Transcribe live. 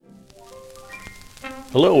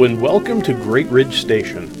Hello and welcome to Great Ridge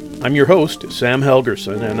Station. I'm your host, Sam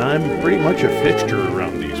Helgerson, and I'm pretty much a fixture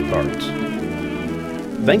around these parts.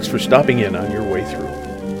 Thanks for stopping in on your way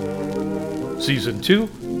through. Season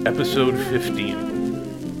 2, Episode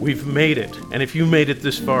 15. We've made it, and if you made it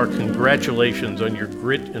this far, congratulations on your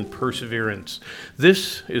grit and perseverance.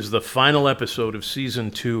 This is the final episode of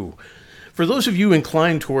Season 2. For those of you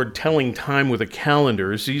inclined toward telling time with a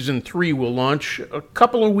calendar, Season 3 will launch a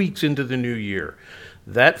couple of weeks into the new year.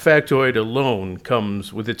 That factoid alone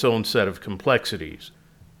comes with its own set of complexities.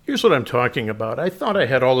 Here's what I'm talking about. I thought I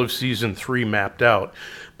had all of Season 3 mapped out,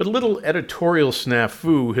 but a little editorial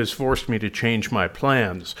snafu has forced me to change my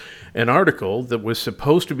plans. An article that was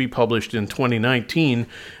supposed to be published in 2019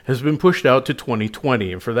 has been pushed out to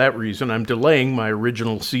 2020, and for that reason I'm delaying my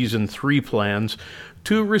original Season 3 plans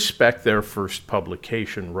to respect their first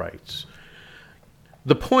publication rights.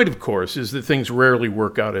 The point, of course, is that things rarely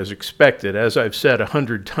work out as expected. As I've said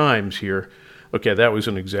 100 times here, okay, that was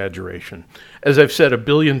an exaggeration. As I've said 1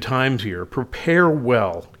 billion times here, prepare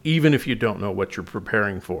well, even if you don't know what you're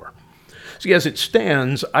preparing for. See, as it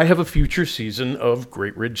stands, I have a future season of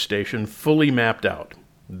Great Ridge Station fully mapped out.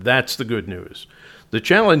 That's the good news. The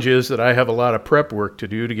challenge is that I have a lot of prep work to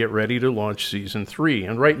do to get ready to launch Season 3,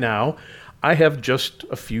 and right now, I have just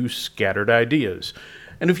a few scattered ideas.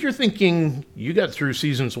 And if you're thinking you got through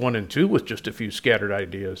Seasons 1 and 2 with just a few scattered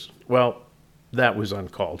ideas, well, that was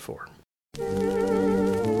uncalled for.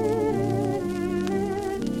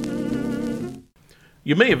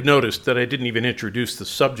 You may have noticed that I didn't even introduce the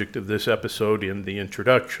subject of this episode in the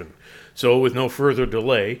introduction. So with no further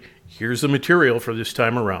delay, here's the material for this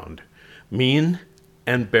time around. Mean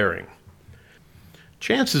and bearing.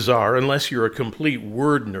 Chances are, unless you're a complete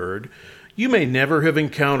word nerd, you may never have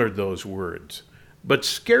encountered those words. But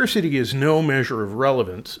scarcity is no measure of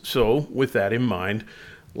relevance, so with that in mind,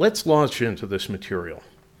 let's launch into this material.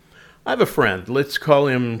 I have a friend, let's call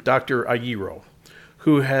him Dr. Ayiro,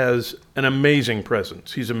 who has an amazing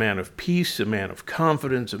presence. He's a man of peace, a man of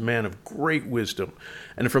confidence, a man of great wisdom.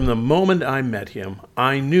 And from the moment I met him,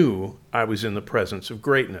 I knew I was in the presence of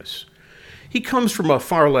greatness. He comes from a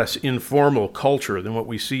far less informal culture than what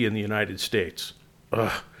we see in the United States.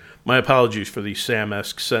 My apologies for the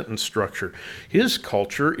Sam-esque sentence structure. His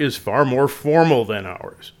culture is far more formal than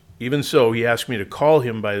ours. Even so, he asked me to call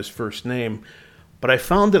him by his first name, but I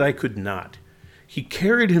found that I could not. He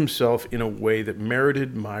carried himself in a way that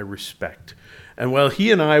merited my respect. And while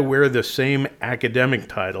he and I wear the same academic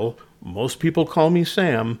title, most people call me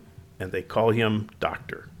Sam, and they call him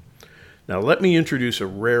Doctor. Now let me introduce a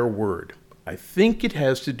rare word. I think it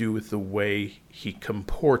has to do with the way he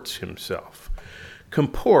comports himself.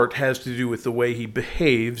 Comport has to do with the way he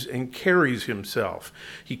behaves and carries himself.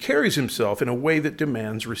 He carries himself in a way that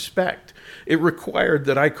demands respect. It required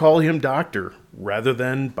that I call him Doctor rather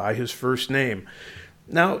than by his first name.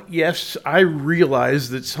 Now, yes, I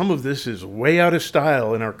realize that some of this is way out of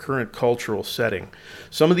style in our current cultural setting.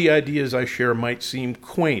 Some of the ideas I share might seem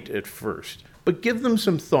quaint at first, but give them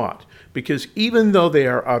some thought, because even though they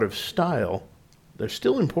are out of style, they're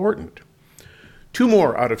still important. 2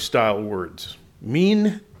 more out of style words.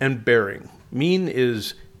 Mean and bearing. Mean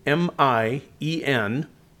is M-I-E-N,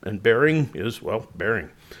 and bearing is, well, bearing.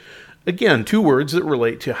 Again, 2 words that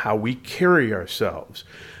relate to how we carry ourselves.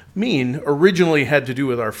 Mean originally had to do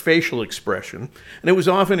with our facial expression, and it was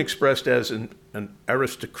often expressed as an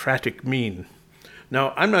aristocratic mien.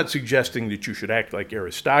 Now, I'm not suggesting that you should act like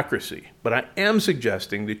aristocracy, but I am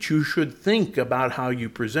suggesting that you should think about how you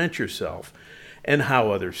present yourself and how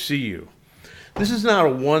others see you. This is not a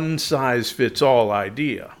one-size-fits-all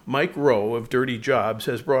idea. Mike Rowe of Dirty Jobs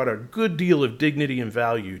has brought a good deal of dignity and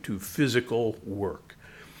value to physical work.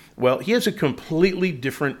 Well, he has a completely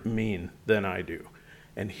different mean than I do,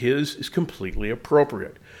 and his is completely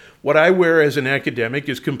appropriate. What I wear as an academic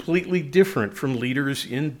is completely different from leaders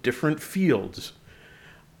in different fields.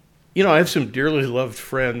 You know, I have some dearly loved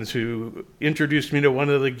friends who introduced me to one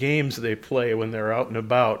of the games they play when they're out and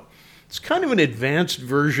about. It's kind of an advanced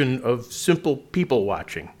version of simple people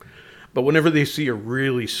watching. But whenever they see a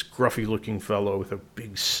really scruffy-looking fellow with a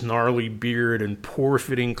big snarly beard and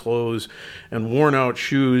poor-fitting clothes and worn-out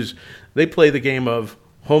shoes, they play the game of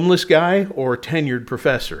homeless guy or tenured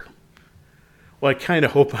professor. Well, I kind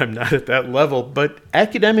of hope I'm not at that level, but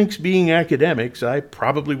academics being academics, I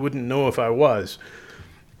probably wouldn't know if I was.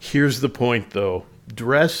 Here's the point, though.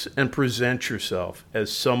 Dress and present yourself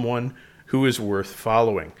as someone who is worth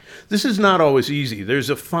following. This is not always easy. There's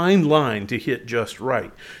a fine line to hit just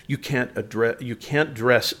right. You can't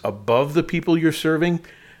dress above the people you're serving,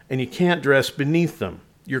 and you can't dress beneath them.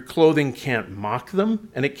 Your clothing can't mock them,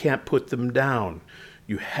 and it can't put them down.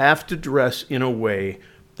 You have to dress in a way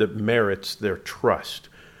that merits their trust.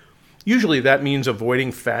 Usually that means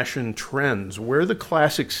avoiding fashion trends. Wear the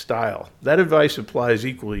classic style. That advice applies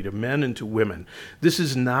equally to men and to women. This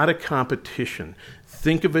is not a competition.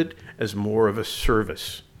 Think of it as more of a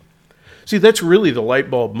service. See, that's really the light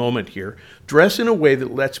bulb moment here. Dress in a way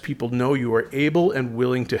that lets people know you are able and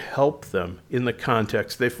willing to help them in the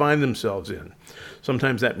context they find themselves in.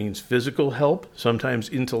 Sometimes that means physical help, sometimes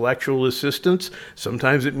intellectual assistance,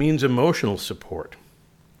 sometimes it means emotional support.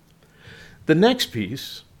 The next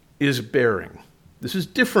piece is bearing. This is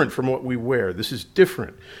different from what we wear. This is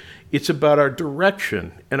different. It's about our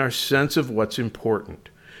direction and our sense of what's important.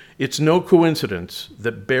 It's no coincidence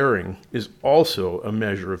that bearing is also a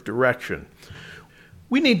measure of direction.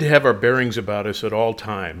 We need to have our bearings about us at all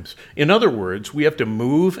times. In other words, we have to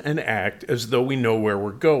move and act as though we know where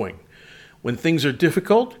we're going. When things are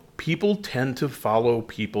difficult, people tend to follow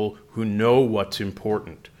people who know what's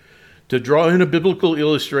important. To draw in a biblical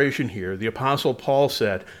illustration here, the Apostle Paul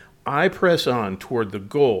said, "I press on toward the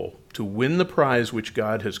goal to win the prize which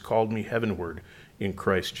God has called me heavenward in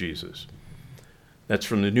Christ Jesus." That's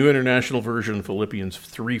from the New International Version, Philippians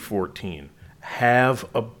 3:14. Have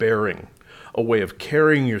a bearing, a way of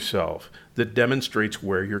carrying yourself that demonstrates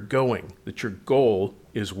where you're going, that your goal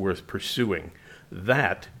is worth pursuing.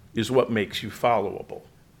 That is what makes you followable.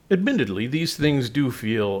 Admittedly, these things do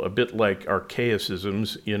feel a bit like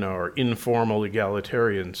archaicisms in our informal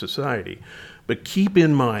egalitarian society. But keep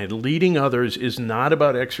in mind, leading others is not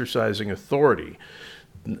about exercising authority.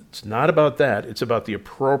 It's not about that. It's about the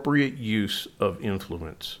appropriate use of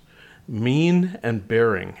influence. Mien and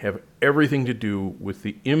bearing have everything to do with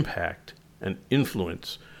the impact and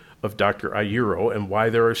influence of Dr. Ayiro and why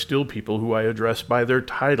there are still people who I address by their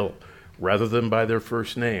title rather than by their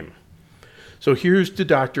first name. So here's to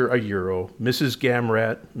Dr. Ayiro, Mrs.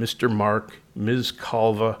 Gamrat, Mr. Mark, Ms.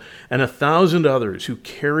 Calva, and 1,000 others who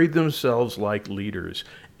carried themselves like leaders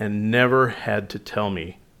and never had to tell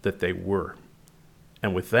me that they were.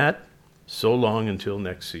 And with that, so long until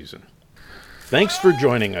next season. Thanks for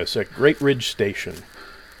joining us at Great Ridge Station.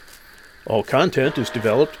 All content is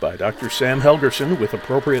developed by Dr. Sam Helgerson with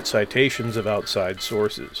appropriate citations of outside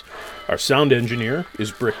sources. Our sound engineer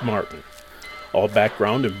is Brick Martin. All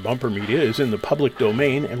background and bumper media is in the public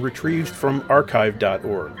domain and retrieved from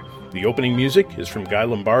archive.org. The opening music is from Guy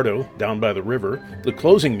Lombardo, Down by the River. The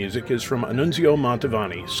closing music is from Annunzio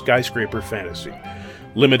Montavani, Skyscraper Fantasy.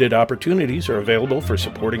 Limited opportunities are available for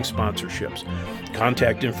supporting sponsorships.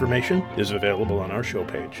 Contact information is available on our show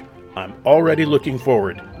page. I'm already looking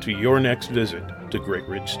forward to your next visit to Great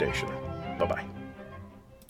Ridge Station. Bye-bye.